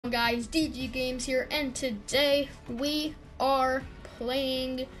Guys, DG Games here, and today we are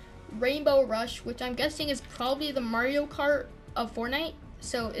playing Rainbow Rush, which I'm guessing is probably the Mario Kart of Fortnite.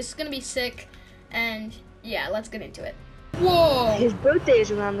 So it's gonna be sick, and yeah, let's get into it. Whoa! His birthday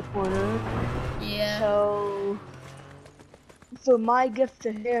is around the corner. Yeah. So my gift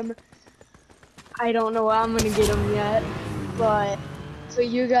to him, I don't know what I'm gonna get him yet, but for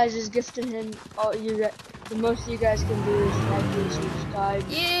you guys is gifting him. The most you guys can do is like and subscribe.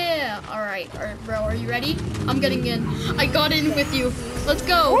 Yeah. All right, bro. Are you ready? I'm getting in. I got in with you. Let's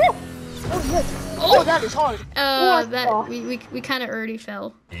go. Oh, yes. Oh, that is hard. We kind of already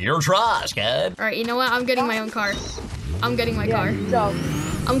fell. Your trash, kid. All right. You know what? I'm getting my own car. I'm getting my car. So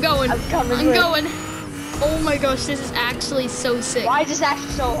I'm going. I'm going. Oh my gosh, this is actually so sick. Why is this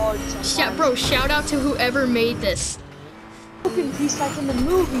actually so hard? Bro, shout out to whoever made this. Broken piece like in the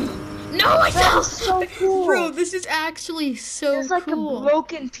movie. No, I fell. So cool. Bro, this is actually so There's like cool. a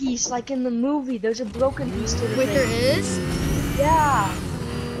broken piece like in the movie. There's a broken piece to the Wait, thing. there is? Yeah.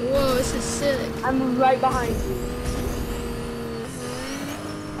 Whoa, this is sick. I'm right behind you.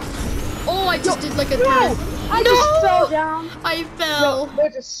 Oh, I just did like a turn. I just fell down. I fell. No,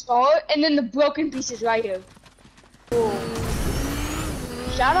 there's a star, and then the broken piece is right here. Cool.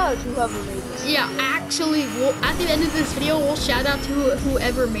 Shout out to whoever made this. Yeah, actually, at the end of this video, we'll shout out to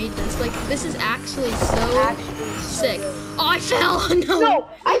whoever made this. Like, this is actually so sick. Good. Oh, I fell. No,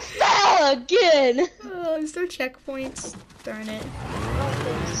 I fell again. Is there checkpoints? Darn it.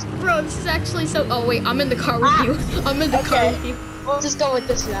 Bro, this is actually so. Oh, wait, I'm in the car with you. I'm in the car with you. We'll just go with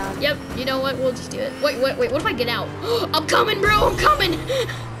this round. Yep, you know what? We'll just do it. Wait, what if I get out? I'm coming, bro, I'm coming!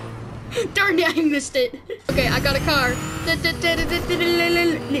 Darn it, I missed it. Okay, I got a car. Wait,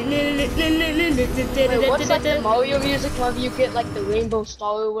 what's like the Mario music whenever you get like the rainbow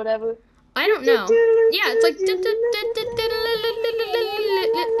star or whatever? I don't know. Yeah, it's like.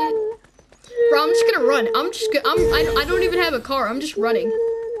 Bro, I'm just gonna run. I don't even have a car. I'm just running.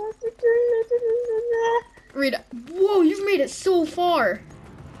 Reed, whoa, you've made it so far.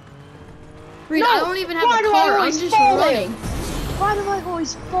 Reed, I don't even have a car. I'm just running. Why do I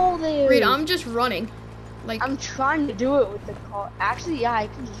always fall there? Reed, I'm just running. Like, I'm trying to do it with the car. Actually, yeah, I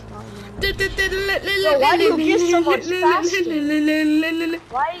can just run. Bro, why do you get so much faster?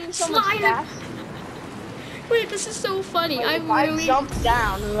 Why are you so much faster? Wait, this is so funny. Wait, if I jump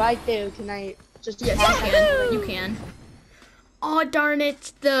down right there, can I just? Yes, you can. Oh darn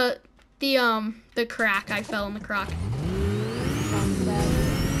it! The crack. I fell in the crack.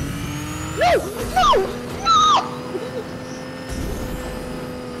 No!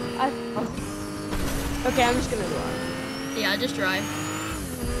 Okay, I'm just gonna run. Yeah, just drive.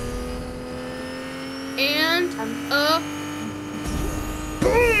 And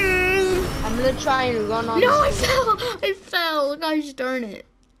I'm gonna try and run on. No, I fell. Gosh darn it.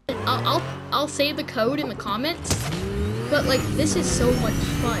 I'll save the code in the comments. But like, this is so much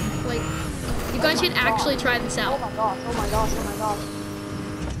fun. Like, you guys should actually try this out. Oh my gosh.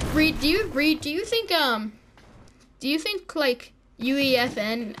 Reed, do you think like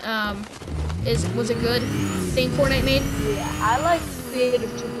UEFN was a good thing Fortnite made? Yeah, I like Creative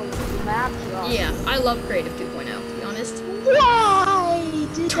 2.0 maps. Yeah, I love Creative 2.0 to be honest. Why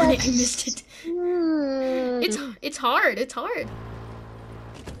did Darn it, I missed it. It's hard. It's hard.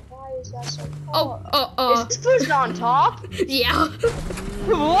 Why is that so hard? Oh. Is this person on top? Yeah.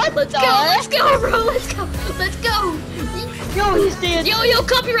 What? Let's go, bro. Let's go. Yo, he's dancing. Yo,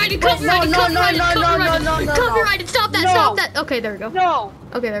 copyrighted. No. Copyrighted. Stop that. Okay, there we go. No.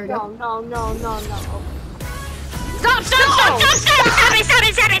 Okay, there we go. No. Stop it.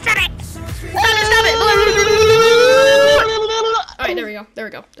 All right, there we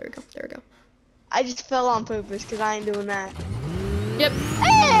go. I just fell on purpose because I ain't doing that. Yep.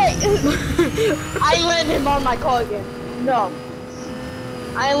 Hey! I landed him on my car again. No.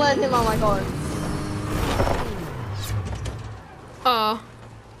 I landed him on my car.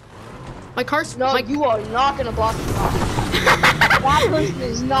 My car's. No, you are not gonna block me off. That person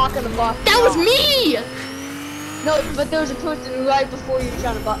is not gonna block me. That was me! No, but there was a person right before you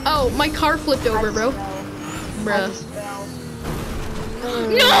trying to block. Oh, my car flipped over, bro. Bruh.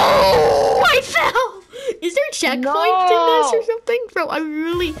 No! I fell! Is there checkpoints in this or something? Bro, I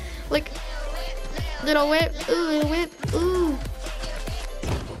really, like, little whip, ooh.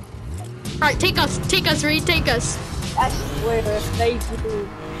 Alright, take us, Reed, take us. I swear, they do.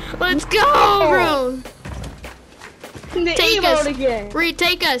 Let's go, bro! The take emote us again. Reed,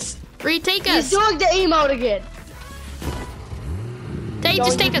 take us. He's doing the emote again.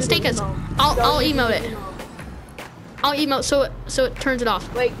 Just take us. I'll emote it. I'll emote so it turns it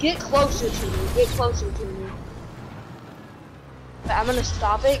off. Wait, get closer to me. But I'm gonna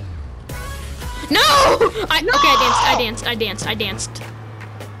stop it. No! Okay, I danced.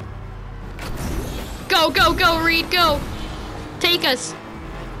 Go, Reed, go. Take us.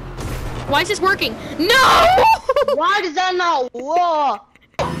 Why is this working? No! Why does that not work?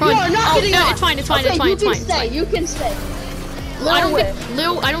 Run. You are not getting on. It's fine. You can stay.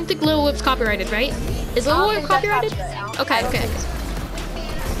 I don't think Little Whip's copyrighted, right? Is Little Whip copyrighted? Okay.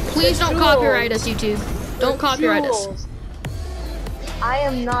 Please don't copyright us, YouTube. Don't copyright us. I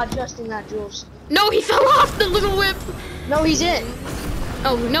am not trusting that, Jules. No, he fell off the Little Whip. No, he's in.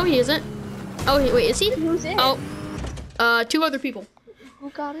 Oh, no, he isn't. Oh, wait, is he? Who's in? Oh, 2 other people. Who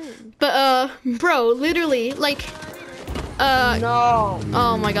got in? But, bro, literally, like, No.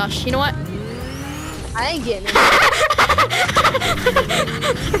 oh my gosh, you know what? I ain't getting it.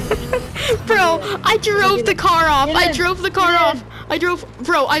 Bro, I drove the car off.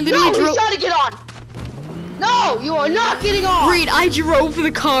 Bro, I literally drove. He's trying to get on. No, you are not getting on. Reed, I drove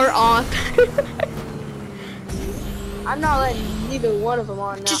the car off. I'm not letting neither one of them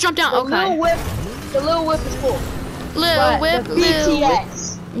on now. Just jump down, okay. The Little Whip is full. Little Whip.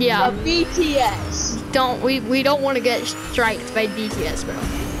 BTS. Yeah. The BTS. We don't want to get striked by BTS, bro.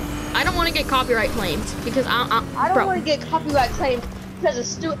 I don't want to get copyright claimed because I don't want to get copyright claimed because it's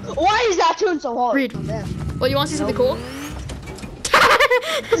stupid. Why is that tune so hard? Reed. Well, you want to see something cool?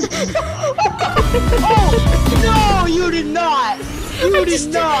 Oh, no, you did not. You did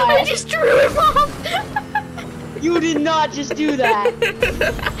not. I just drew him off. You did not just do that.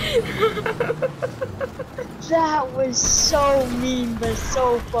 That was so mean, but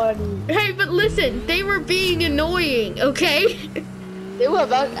so funny. Hey, but listen, they were being annoying, okay? They were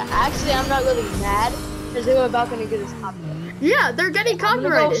about, actually, I'm not really mad, because they were about to get us copyrighted. Yeah, they're getting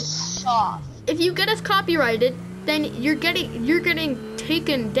copyrighted. Soft. If you get us copyrighted, then you're getting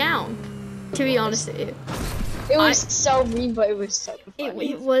taken down, to be honest with you. It was so mean, but it was so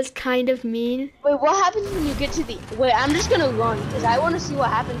funny. It was kind of mean. Wait, what happens when you get to the... Wait, I'm just gonna run, because I want to see what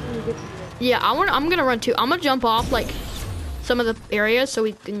happens when you get to the... Yeah, I'm gonna run too. I'm gonna jump off, like, some of the areas so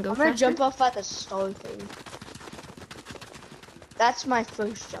we can go faster. I'm gonna jump off at the star thing. That's my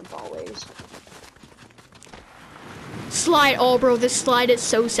first jump always. Slide. Oh, bro, this slide is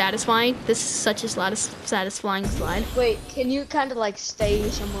so satisfying. This is such a satisfying slide. Wait, can you kind of like stay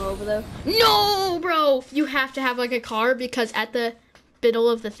somewhere over there? No, bro. You have to have like a car because at the middle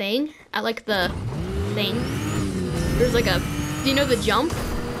of the thing, at like the thing, there's like a, you know the jump?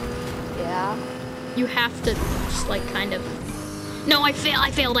 Yeah. You have to just like kind of. No, I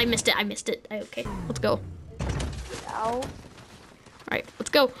failed. I missed it. Okay, let's go. Ow. All right, let's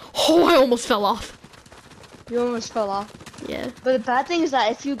go. Oh, I almost fell off. You almost fell off. Yeah. But the bad thing is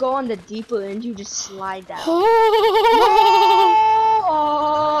that if you go on the deeper end, you just slide down. Oh.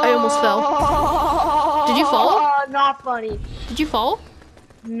 I almost fell. Did you fall? Not funny. Did you fall?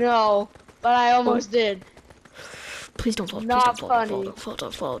 No, but I almost did. Please don't fall. Not Please funny. Don't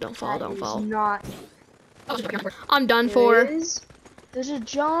fall. Don't fall. Not. I'm done for. There's a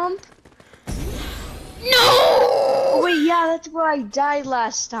jump. No! Oh, wait, yeah, that's where I died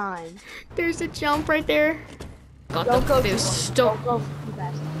last time. There's a jump right there. Got Don't the go boost. Don't go too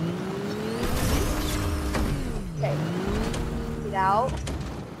fast. Okay. Get out.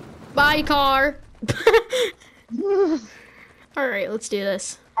 Bye, car. All right, let's do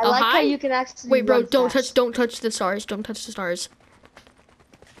this. I like how you can actually. Wait, bro, run don't fast. touch the stars. Don't touch the stars.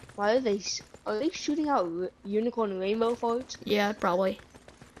 Why are they shooting out unicorn rainbow farts? Yeah, probably.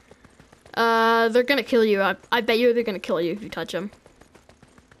 They're gonna kill you. I bet you they're gonna kill you if you touch them.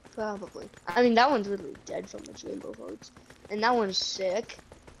 Probably. I mean, that one's literally dead from its rainbow farts. And that one's sick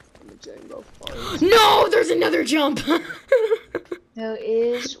from its rainbow farts. No, there's another jump. There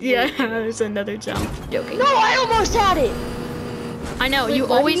is. Yeah, there's another jump. Joking. No, I almost had it. I know. Wait, you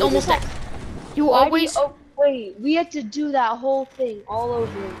why always do you almost. just You Why do always. oh, wait, we had to do that whole thing all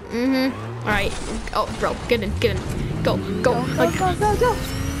over again. All right. Oh, bro, get in. Go. Go.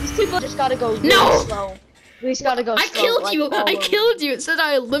 These people just gotta go really slow. We just gotta go slow. I killed you. It said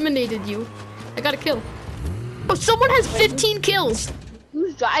I eliminated you. I got a kill. Oh, someone has 15 kills.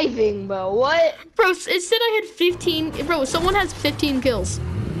 Who's driving, bro? What? Bro, it said I had 15. Bro, someone has 15 kills.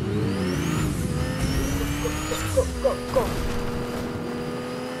 Go.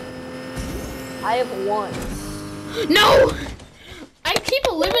 I have 1. No! I keep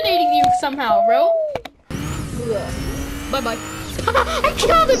eliminating you somehow, bro. Yeah. Bye-bye. I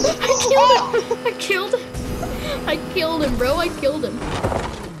killed him! I killed him, bro. I killed him.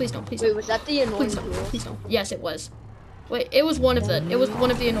 Please don't. Wait, was that the annoying girl? Please don't. Yes, it was. Wait, it was one of the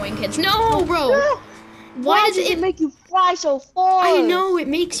annoying kids. No, bro. Why does it make you fly so far? I know, it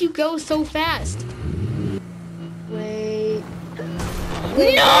makes you go so fast. Wait.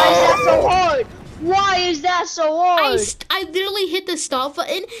 Wait, No! why is that so hard? Why is that so hard? I literally hit the stop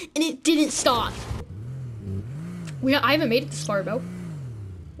button and it didn't stop. I haven't made it this far, bro.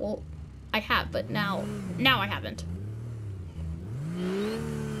 Well, I have, but now I haven't.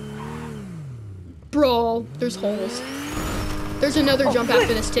 Bro, there's holes. There's another jump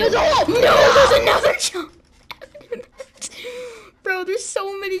after this too. There's a hole! No, there's another jump. Bro, there's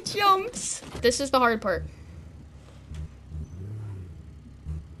so many jumps. This is the hard part.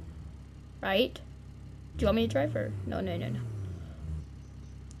 Right? Do you want me to drive or? No.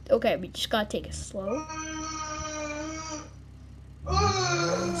 Okay, we just gotta take it slow.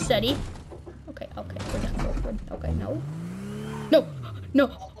 Steady. Okay, we're done. Okay,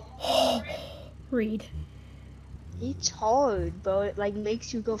 no. Reed. It's hard, bro. It like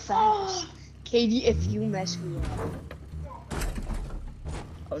makes you go fast. Katie, if you mess me up.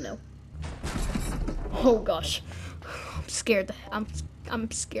 Oh no. Oh gosh. I'm scared.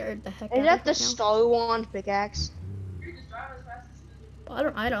 I'm scared the heck out of it. Is that the right now. Star Wars pickaxe?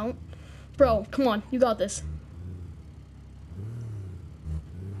 I don't. Bro, come on. You got this.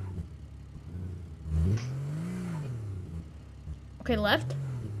 Okay, left.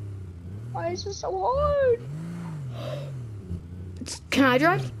 Why is this so hard? Can I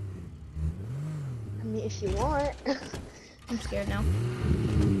drive? I mean, if you want. I'm scared now.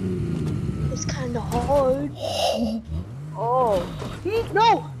 It's kind of hard. Oh.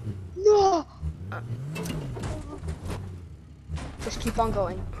 No! Just keep on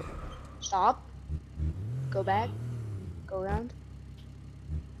going. Stop. Go back. Go around.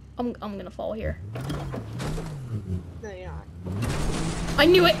 I'm gonna fall here. No, you're not. I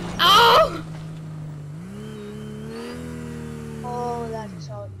knew it. Oh! Oh, that's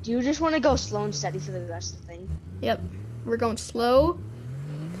so. Do you just want to go slow and steady for the rest of the thing? Yep. We're going slow,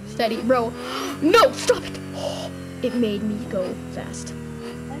 steady, bro. No, stop it. It made me go fast.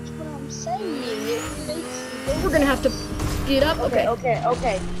 That's what I'm saying. It makes you We're gonna have to speed up. Okay.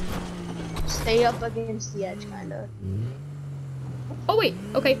 Okay. Stay up against the edge, kinda. Oh wait.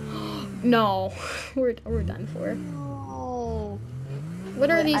 Okay. No, we're done for. No. What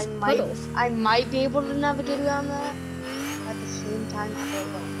are these puddles? I might be able to navigate around that. At the same time, I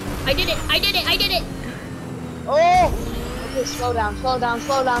don't know. I did it. Oh! Okay, slow down. Slow down.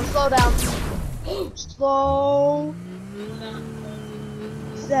 Slow.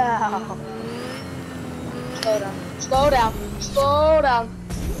 Slow down.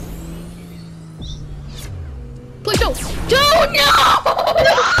 Please don't.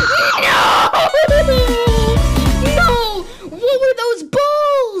 No! What were those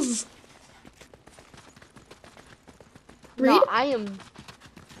balls? Reed? No, I am.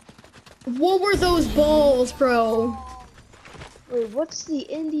 What were those balls, bro? Wait, what's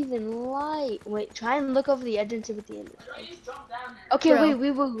the end even like? Wait, try and look over the edge and see what the end is like. Okay, Bro. wait, we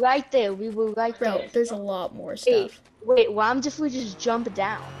were right there. Bro, there. there's a lot more stuff. Wait, why don't we just jump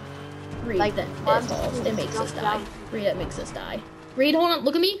down? Reed, Like, that I'm it falls. just It makes us jump die. down. Reed, that makes us die. Reed, hold on.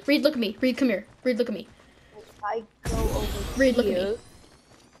 Look at me. Reed, look at me. Reed, come here. Reed, look at me. If I go over Reed, look at here.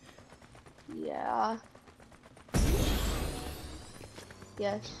 Yeah.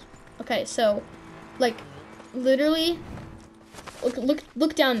 Yes. Okay, so, like, literally,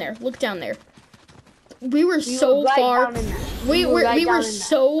 look down there. Look down there. We were so right far. down in that. We were right down were in that.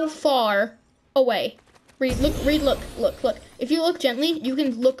 so far away. Reed, look. If you look gently, you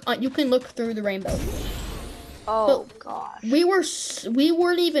can look through the rainbow. Oh gosh. We were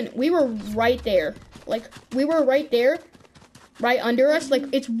right there. Like, we were right there, right under us. Like,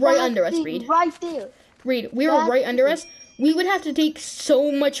 it's right under us, Reed. Right there. Reed, we were right under us. We would have to take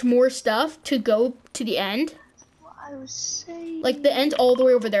so much more stuff to go to the end. What I was saying. Like, the end all the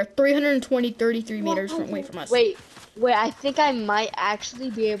way over there. 33 meters away from us. Wait, I think I might actually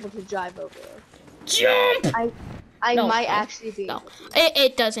be able to drive over there. Jump! I No, might no, actually be. No,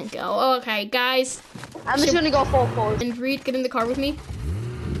 it doesn't go. Okay, guys. I'm just gonna go full force. And Reed, get in the car with me.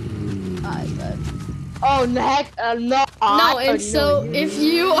 Good. Oh heck, no. No, and so if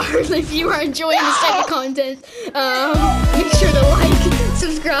you are enjoying this type of content, make sure to like,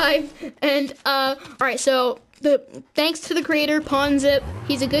 subscribe, and all right. So thanks to the creator PawnZip.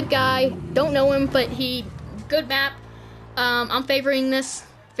 He's a good guy. Don't know him, but good map. I'm favoriting this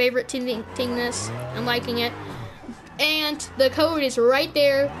and liking it. And the code is right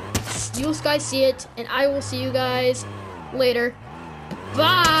there. You guys see it, and I will see you guys later.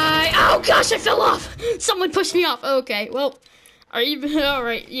 Bye! Oh gosh, I fell off! Someone pushed me off. Okay, well, all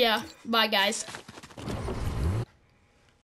right, yeah. Bye, guys.